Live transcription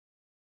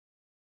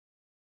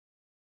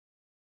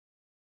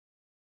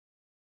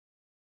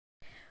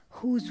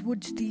Whose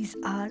woods these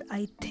are,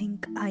 I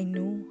think I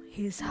know.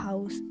 His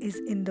house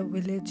is in the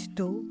village,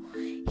 though.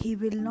 He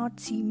will not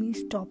see me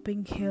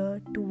stopping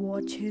here to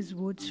watch his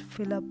woods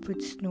fill up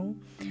with snow.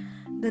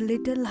 The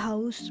little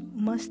house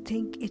must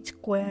think it's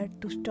queer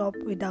to stop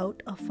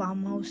without a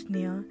farmhouse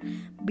near,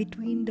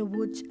 between the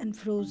woods and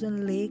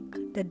frozen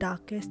lake, the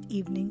darkest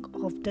evening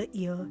of the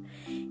year.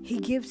 He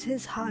gives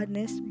his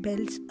harness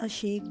bells a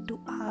shake to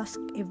ask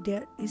if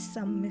there is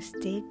some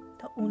mistake.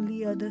 The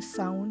only other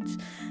sounds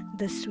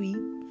the sweep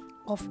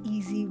of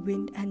easy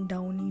wind and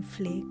downy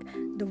flake.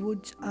 The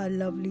woods are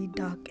lovely,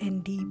 dark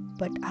and deep,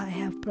 but I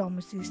have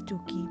promises to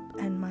keep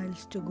and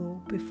miles to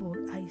go before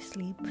I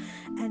sleep,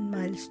 and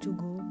miles to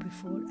go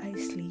before I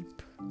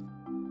sleep.